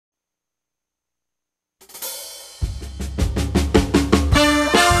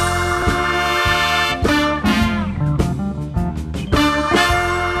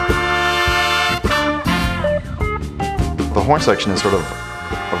horn section is sort of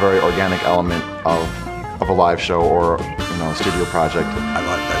a very organic element of a live show or a studio project. I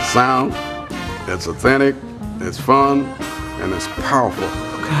like that sound. It's authentic, it's fun, and it's powerful.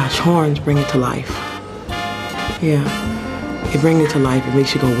 Gosh, horns bring it to life. Yeah, they bring it to life. It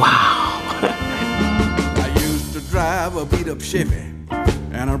makes you go, wow. I used to drive a beat-up Chevy,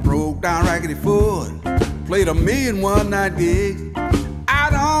 and I broke down Raggedy Foot. Played a million-one-night gig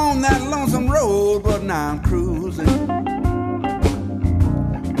out on that lonesome road, but now I'm cruising.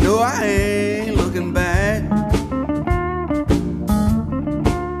 No, I ain't looking back.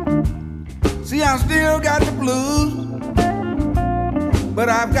 See, I still got the blues, but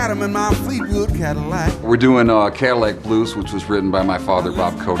I've got them in my Fleetwood Cadillac. We're doing Cadillac Blues, which was written by my father,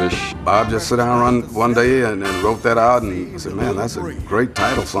 Bob Kodish. Bob just sat down one day and wrote that out, and I said, man, that's a great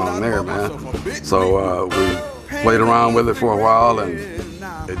title song there, man. So we played around with it for a while, and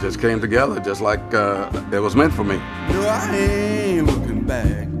it just came together just like it was meant for me. No, I ain't looking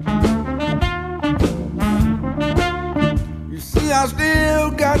back. You see, I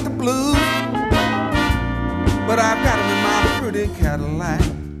still got the blues, but I've got them in my pretty Cadillac.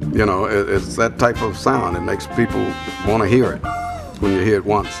 You know, it's that type of sound. It makes people want to hear it. When you hear it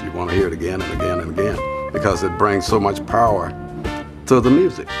once, you want to hear it again and again and again, because it brings so much power to the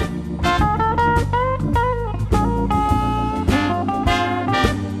music.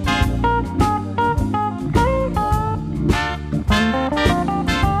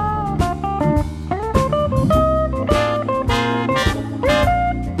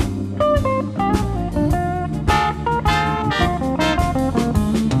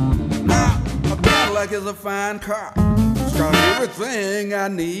 Is a fine car. It's got everything I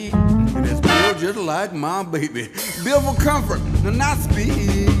need, and it's built just like my baby. Built for comfort and not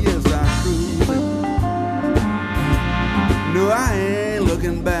speed. Yes, I'm cruising. No, I ain't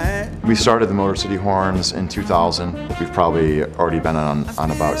looking back. We started the Motor City Horns in 2000. We've probably already been on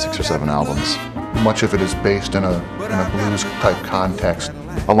about 6 or 7 albums. Much of it is based in a blues type context.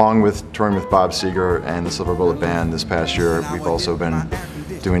 Along with touring with Bob Seger and the Silver Bullet Band this past year, we've also been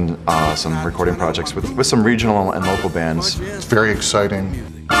doing some recording projects with some regional and local bands. It's very exciting.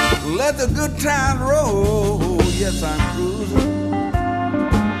 Let the good times roll. Yes, I'm cruising.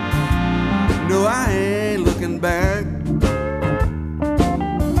 No, I ain't looking back.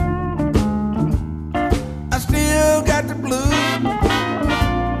 I still got the blues,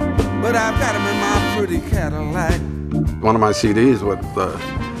 but I've got them in my pretty Cadillac. One of my CDs with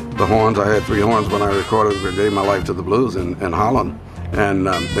the horns, I had 3 horns when I recorded I Gave My Life to the Blues in Holland. And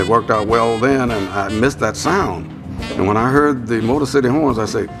it worked out well then, and I missed that sound. And when I heard the Motor City Horns, I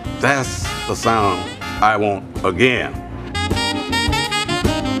said, that's the sound I want again.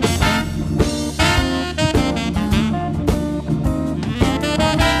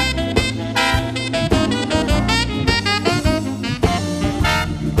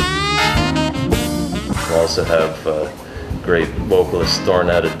 We also have great vocalist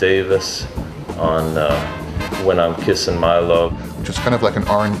Thornetta Davis on When I'm Kissing My Love. Just kind of like an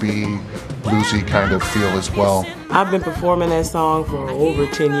R&B, bluesy kind of feel as well. I've been performing that song for over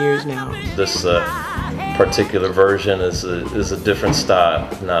 10 years now. This particular version is a different style,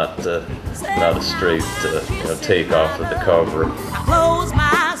 not a straight take off of the cover. I close my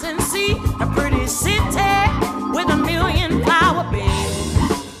eyes and see a pretty city with a million flower beds.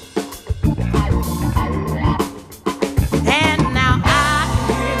 And now I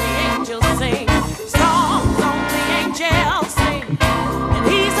hear the angels sing songs only angels sing. And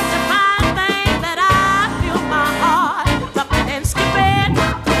he's such a fine thing that I feel my heart thumping and skipping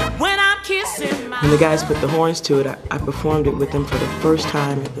when I'm kissing my. When the guys put the horns to it, I performed it with them for the first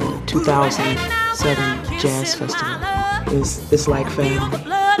time at the 2007 Jazz Festival. It's like family. Feel the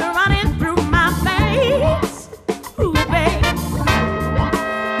blood running through my veins. Ooh, babe.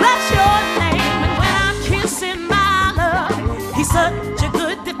 Bless your name, and when I'm kissing my love, he's such a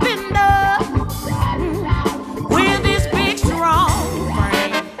good defender. With his big strong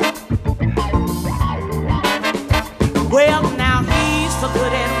frame. Well, now he's so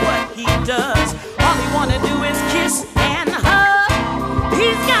good at what he does. All he wanna do is kiss and hug.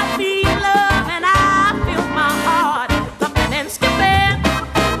 He's got me in love, and I feel my heart thumping and skipping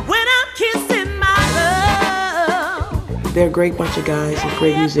when I'm kissing my love. They're a great bunch of guys, they're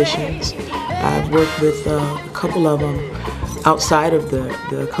great musicians. I've worked with a couple of them outside of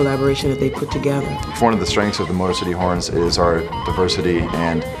the collaboration that they put together. One of the strengths of the Motor City Horns is our diversity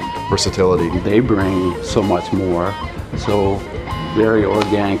and versatility. They bring so much more, so very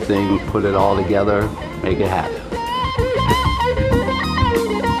organic thing, put it all together, make it happen.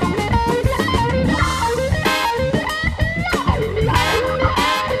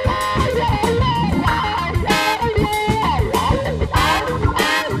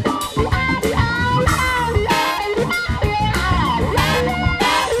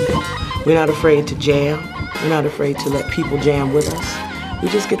 We're not afraid to jam. We're not afraid to let people jam with us. We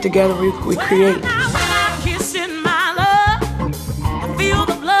just get together, we create.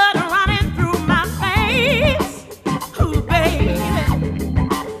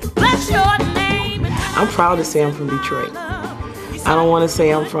 I'm proud to say I'm from Detroit. I don't want to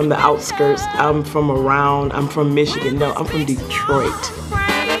say I'm from the outskirts, I'm from around, I'm from Michigan. No, I'm from Detroit.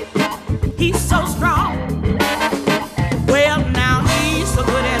 He's so strong. Well, now he's so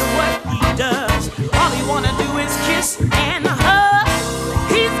good at what he does. All he want to do is kiss and hug.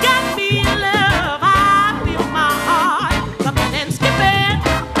 He's got me in love. I feel my heart coming and skipping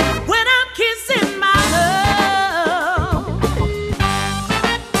when I'm kissing my love.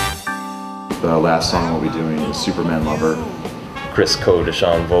 The last song we'll be doing is Superman Lover. Chris Kodish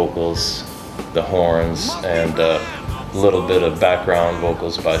on vocals, the horns, and a little bit of background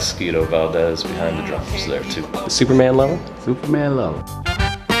vocals by Skeeto Valdez behind the drums there too. Superman Lover? Superman Lover.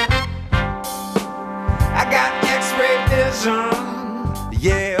 I got X-ray vision,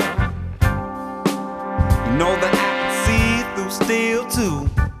 yeah. You know that I can see through steel too.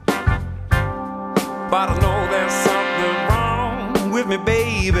 But I know there's something wrong with me,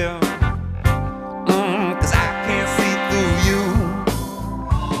 baby. Cause I can't see through you.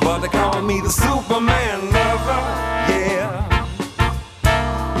 But they call me the Superman Lover, yeah.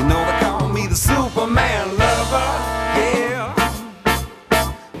 You know they call me the Superman Lover, yeah.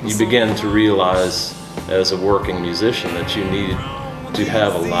 You begin to realize as a working musician that you need to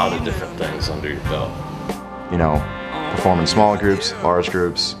have a lot of different things under your belt. You know, perform in small groups, large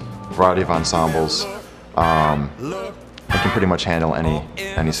groups, variety of ensembles. I can pretty much handle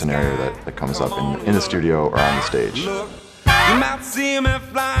any scenario that comes up in the studio or on the stage. You might see me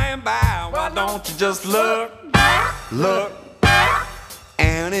flying by, why don't you just look, look.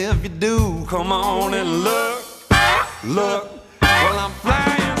 And if you do, come on and look, look. Well, I'm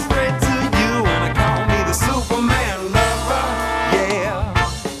flying straight to you and they call me the Superman Lover, yeah.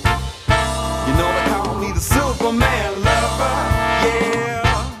 You know they call me the Superman Lover, yeah.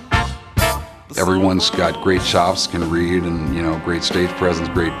 Everyone's got great chops, can read, and great stage presence,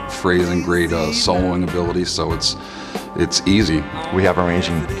 great phrasing, great soloing ability. So it's easy. We have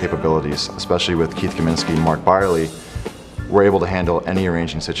arranging capabilities, especially with Keith Kaminsky and Mark Byerly. We're able to handle any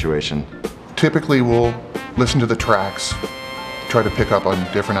arranging situation. Typically we'll listen to the tracks, try to pick up on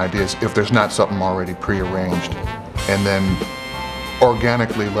different ideas if there's not something already pre-arranged, and then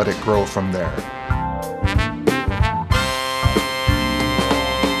organically let it grow from there.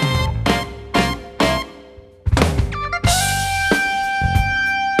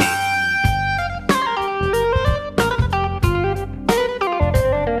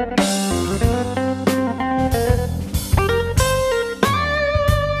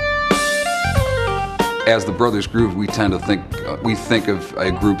 As the Brothers Groove, we tend to think of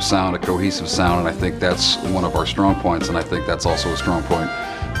a group sound, a cohesive sound, and I think that's one of our strong points, and I think that's also a strong point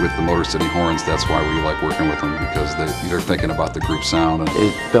with the Motor City Horns. That's why we like working with them, because they're thinking about the group sound. And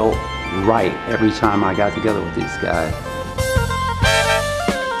it felt right every time I got together with these guys.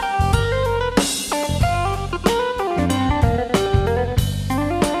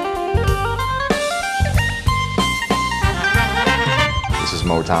 This is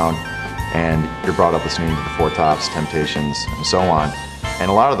Motown, and you're brought up listening to the Four Tops, Temptations, and so on.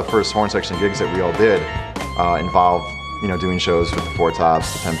 And a lot of the first horn section gigs that we all did involved, doing shows with the Four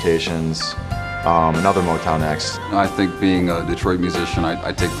Tops, the Temptations, and other Motown acts. I think being a Detroit musician,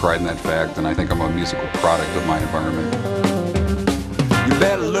 I take pride in that fact, and I think I'm a musical product of my environment. You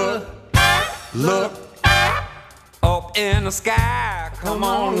better look, look, up in the sky. Come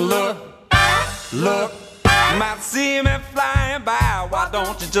on, look, look. You might see me flying by, why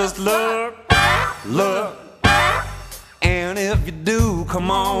don't you just look, look. And if you do, come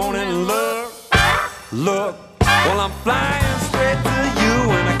on and look, look. Well, I'm flying straight to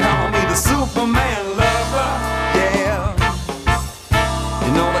you and they call me the Superman Lover, yeah.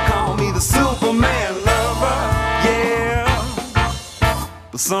 You know they call me the Superman Lover, yeah.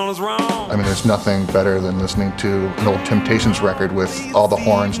 The sun is wrong. I mean, there's nothing better than listening to an old Temptations record with all the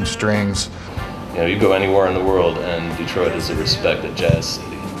horns and strings. You go anywhere in the world and Detroit is a respected jazz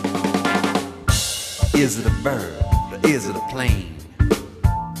city. Is it a bird or is it a plane?